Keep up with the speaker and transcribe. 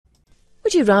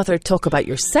Would you rather talk about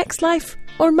your sex life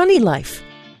or money life?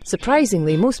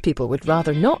 Surprisingly, most people would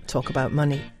rather not talk about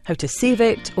money, how to save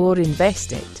it or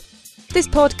invest it. This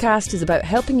podcast is about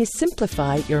helping you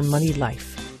simplify your money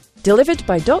life. Delivered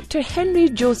by Dr. Henry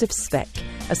Joseph Speck.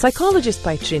 A psychologist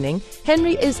by training,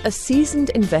 Henry is a seasoned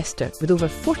investor with over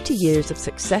 40 years of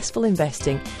successful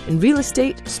investing in real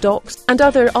estate, stocks and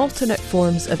other alternate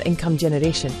forms of income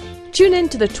generation. Tune in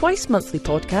to the twice-monthly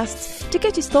podcasts to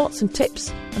get his thoughts and tips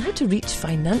on how to reach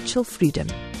financial freedom.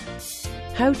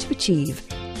 How to achieve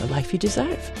the life you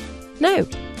deserve. Now,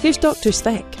 here's Dr.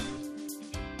 Speck.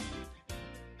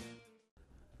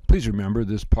 Please remember,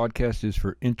 this podcast is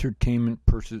for entertainment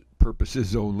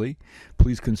purposes only.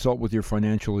 Please consult with your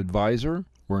financial advisor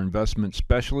or investment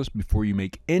specialist before you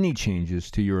make any changes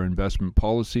to your investment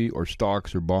policy or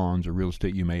stocks or bonds or real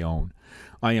estate you may own.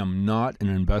 I am not an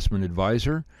investment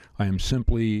advisor. I am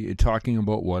simply talking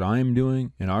about what I am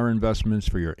doing in our investments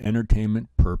for your entertainment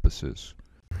purposes.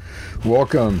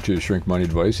 Welcome to Shrink Money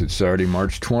Advice. It's Saturday,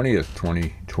 March 20th,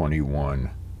 2021.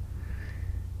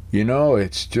 You know,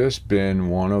 it's just been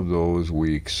one of those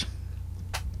weeks.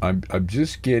 I'm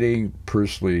just getting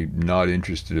personally not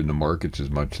interested in the markets as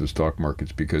much, the stock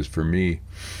markets, because for me,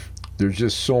 there's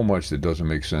just so much that doesn't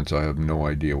make sense. I have no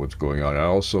idea what's going on. I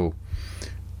also,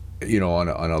 you know, on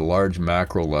a large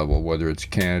macro level, whether it's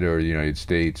Canada or the United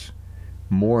States,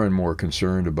 more and more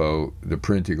concerned about the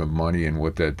printing of money and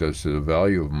what that does to the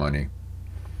value of money.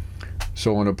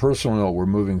 So on a personal note, we're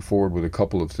moving forward with a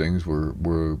couple of things.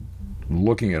 We're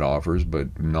looking at offers,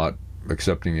 but not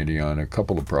accepting any on a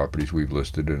couple of properties we've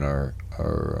listed in our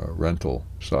rental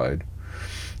side.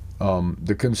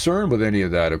 The concern with any of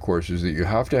that, of course, is that you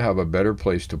have to have a better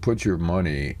place to put your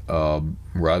money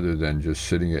rather than just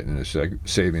sitting it in a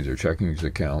savings or checking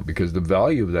account, because the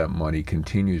value of that money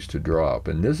continues to drop.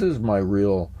 And this is my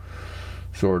real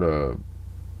sort of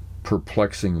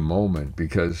perplexing moment,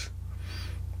 because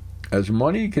as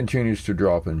money continues to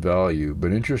drop in value,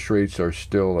 but interest rates are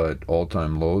still at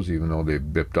all-time lows, even though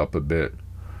they've bipped up a bit,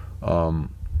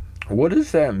 what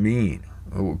does that mean?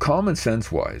 Common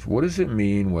sense-wise, what does it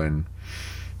mean when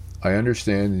I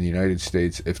understand in the United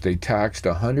States, if they taxed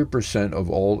 100% of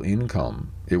all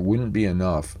income, it wouldn't be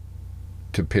enough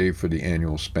to pay for the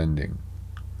annual spending?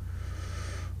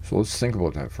 So let's think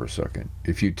about that for a second.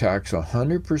 If you tax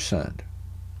 100%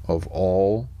 of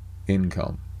all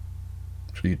income,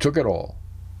 so you took it all,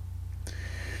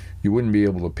 you wouldn't be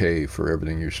able to pay for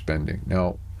everything you're spending.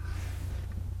 Now,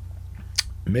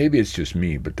 maybe it's just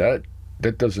me, but that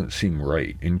doesn't seem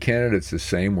right. In Canada, it's the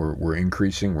same. We're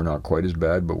increasing. We're not quite as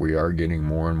bad, but we are getting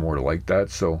more and more like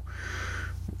that. So,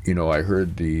 you know, I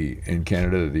heard in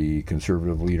Canada, the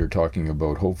Conservative leader talking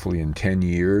about hopefully in 10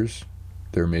 years,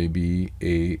 there may be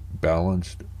a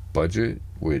balanced budget,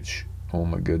 which, oh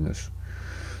my goodness.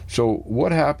 So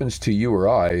what happens to you or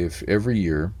I if every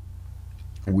year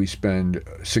we spend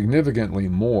significantly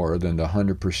more than the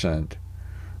 100%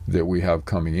 that we have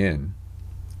coming in?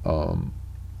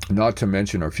 Not to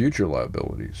mention our future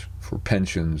liabilities for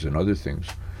pensions and other things.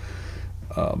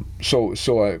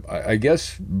 So I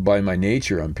guess by my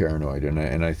nature I'm paranoid,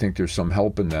 and I think there's some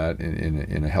help in that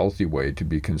in a healthy way to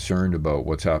be concerned about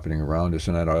what's happening around us.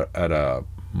 And at a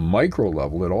micro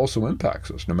level, it also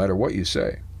impacts us, no matter what you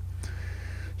say.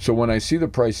 So when I see the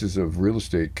prices of real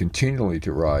estate continually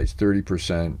to rise,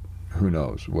 30%, who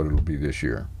knows what it'll be this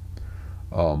year,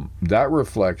 that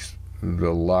reflects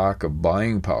the lack of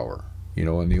buying power. You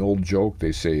know, in the old joke,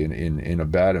 they say in a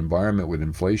bad environment with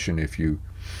inflation, if you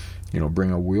bring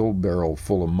a wheelbarrow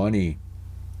full of money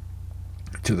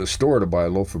to the store to buy a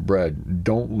loaf of bread,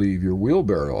 don't leave your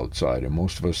wheelbarrow outside. And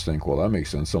most of us think, well, that makes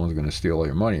sense. Someone's going to steal all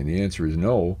your money. And the answer is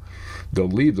no. They'll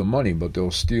leave the money, but they'll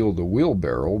steal the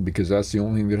wheelbarrow because that's the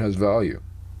only thing that has value.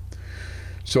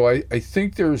 So I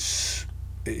think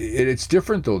it's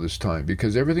different though this time,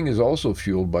 because everything is also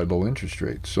fueled by low interest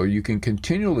rates. So you can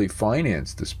continually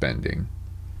finance the spending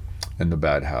and the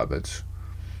bad habits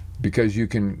because you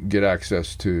can get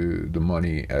access to the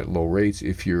money at low rates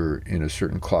if you're in a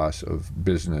certain class of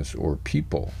business or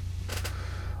people.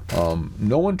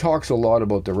 No one talks a lot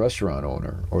about the restaurant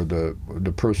owner or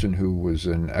the person who was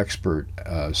an expert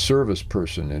service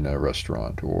person in a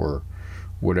restaurant, or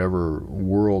whatever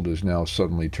world is now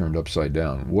suddenly turned upside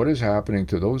down. What is happening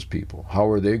to those people? How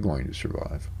are they going to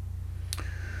survive?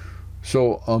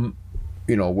 So,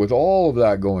 with all of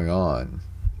that going on,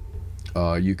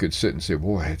 you could sit and say,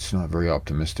 boy, it's not a very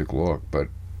optimistic look. But,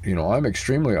 I'm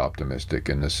extremely optimistic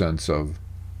in the sense of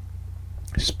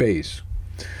space.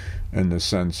 in the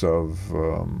sense of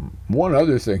one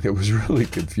other thing that was really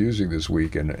confusing this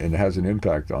week and has an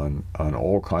impact on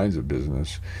all kinds of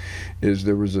business is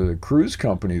there was a cruise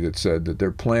company that said that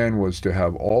their plan was to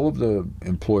have all of the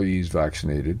employees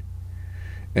vaccinated,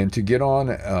 and to get on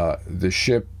the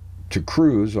ship to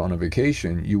cruise on a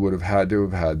vacation, you would have had to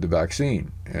have had the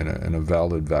vaccine and a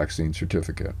valid vaccine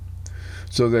certificate,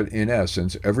 so that in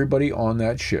essence everybody on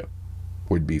that ship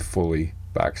would be fully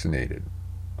vaccinated.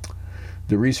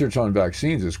 The research on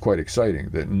vaccines is quite exciting,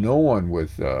 that no one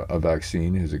with a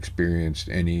vaccine has experienced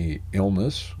any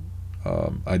illness,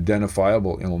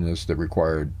 identifiable illness that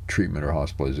required treatment or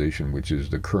hospitalization, which is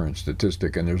the current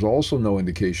statistic. And there's also no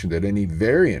indication that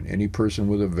any person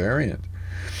with a variant,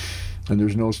 and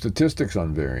there's no statistics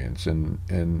on variants.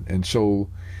 And so,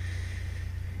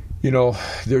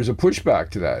 there's a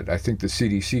pushback to that. I think the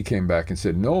CDC came back and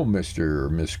said, no, Mr. or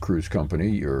Miss Cruise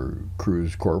Company or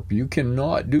Cruise Corp, you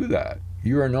cannot do that.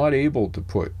 You are not able to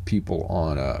put people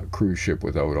on a cruise ship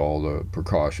without all the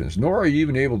precautions, nor are you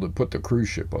even able to put the cruise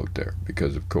ship out there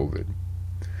because of COVID.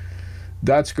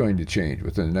 That's going to change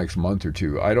within the next month or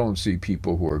two. I don't see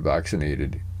people who are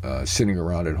vaccinated sitting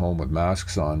around at home with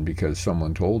masks on because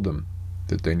someone told them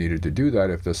that they needed to do that,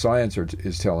 if the science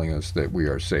is telling us that we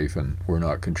are safe and we're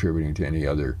not contributing to any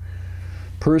other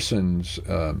person's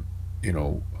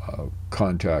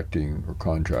contacting or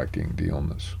contracting the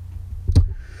illness.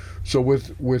 So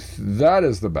with that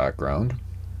as the background,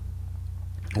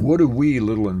 what do we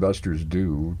little investors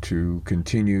do to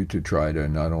continue to try to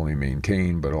not only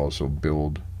maintain but also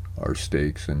build our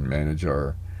stakes and manage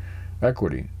our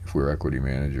equity if we're equity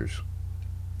managers?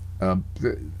 To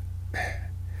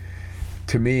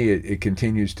me, it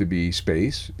continues to be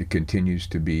space. It continues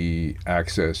to be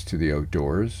access to the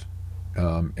outdoors,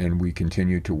 and we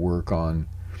continue to work on,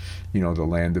 the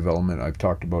land development I've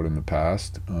talked about in the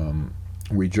past.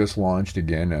 We just launched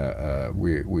again.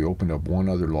 We opened up one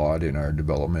other lot in our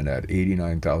development at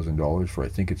 $89,000 for, I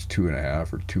think it's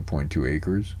 2.5 or 2.2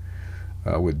 acres,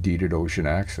 with deeded ocean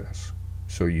access.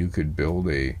 So you could build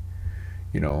a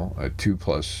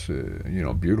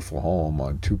 2+, beautiful home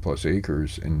on 2+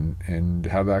 acres and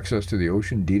have access to the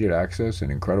ocean, deeded access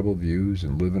and incredible views,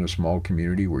 and live in a small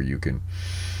community where you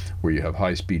have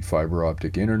high-speed fiber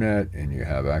optic internet and you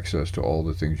have access to all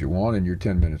the things you want, and you're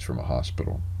 10 minutes from a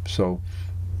hospital. So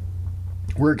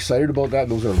we're excited about that.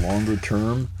 Those are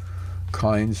longer-term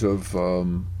kinds of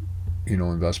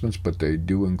investments, but they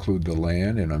do include the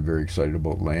land, and I'm very excited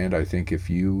about land. I think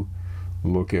if you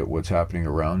look at what's happening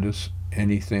around us,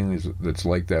 anything that's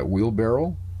like that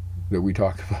wheelbarrow that we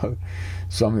talk about,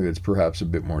 something that's perhaps a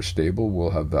bit more stable, will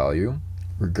have value,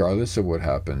 regardless of what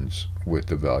happens with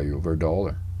the value of our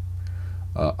dollar.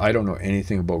 I don't know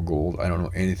anything about gold. I don't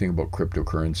know anything about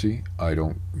cryptocurrency. I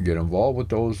don't get involved with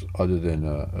those other than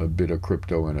a bit of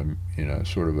crypto in a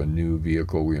sort of a new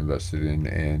vehicle we invested in,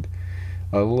 and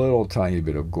a little tiny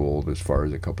bit of gold as far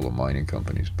as a couple of mining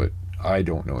companies, but I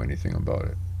don't know anything about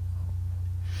it.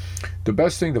 The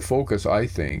best thing to focus, I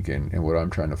think, and what I'm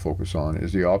trying to focus on,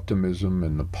 is the optimism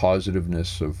and the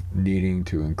positiveness of needing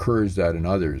to encourage that in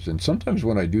others. And sometimes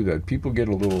when I do that, people get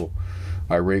a little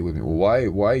irate with me.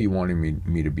 Well, why are you wanting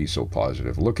me to be so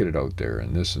positive? Look at it out there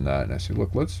and this and that. And I say,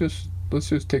 look, let's just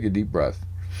take a deep breath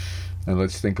and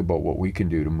let's think about what we can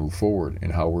do to move forward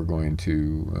and how we're going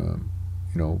to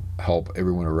help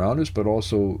everyone around us, but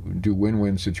also do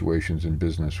win-win situations in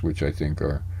business, which I think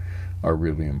are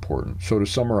really important. So to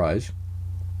summarize,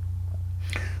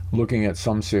 looking at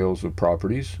some sales of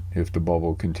properties if the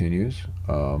bubble continues,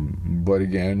 but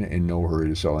again, in no hurry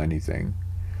to sell anything.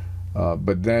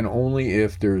 But then only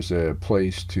if there's a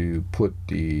place to put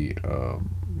the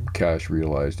cash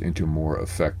realized into more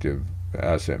effective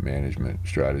asset management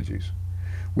strategies.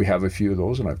 We have a few of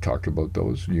those, and I've talked about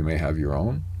those. You may have your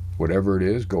own. Whatever it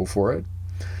is, go for it.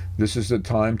 This is the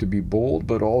time to be bold,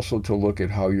 but also to look at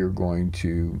how you're going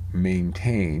to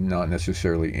maintain, not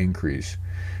necessarily increase,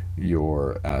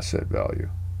 your asset value.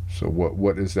 So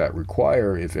what does that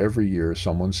require if every year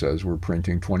someone says we're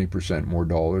printing 20% more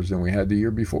dollars than we had the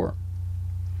year before?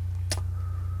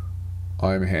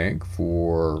 I'm Hank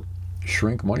for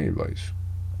Shrink Money Advice.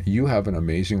 You have an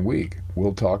amazing week.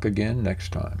 We'll talk again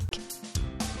next time.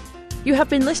 You have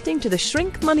been listening to the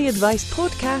Shrink Money Advice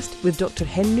podcast with Dr.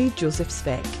 Henry Joseph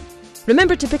Speck.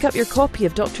 Remember to pick up your copy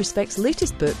of Dr. Speck's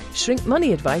latest book, Shrink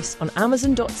Money Advice, on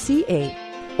Amazon.ca,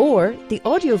 or the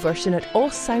audio version at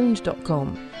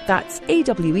awesound.com. That's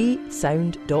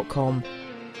awesound.com.